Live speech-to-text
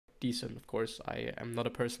decent. Of course, I am not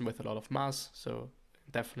a person with a lot of mass, so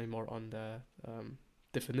definitely more on the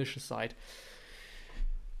definition side.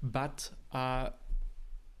 But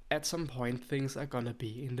at some point, things are gonna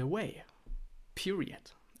be in the way.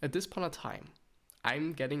 Period. At this point of time,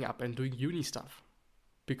 I'm getting up and doing uni stuff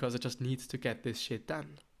because I just need to get this shit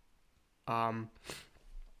done.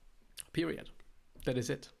 Period. That is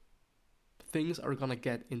it. Things are gonna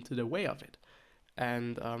get into the way of it.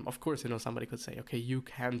 And of course, somebody could say, okay, you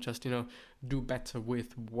can just, do better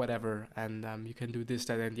with whatever, and you can do this,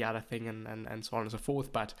 that, and the other thing, and so on and so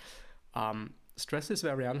forth. But stress is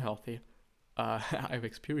very unhealthy. I've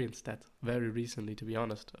experienced that very recently, to be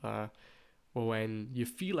honest. When you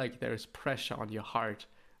feel like there's pressure on your heart,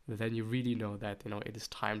 then you really know that, it is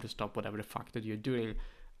time to stop whatever the fuck that you're doing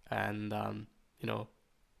and,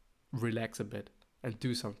 relax a bit and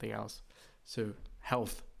do something else. So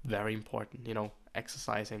health, very important,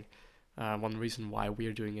 exercising. One reason why we're doing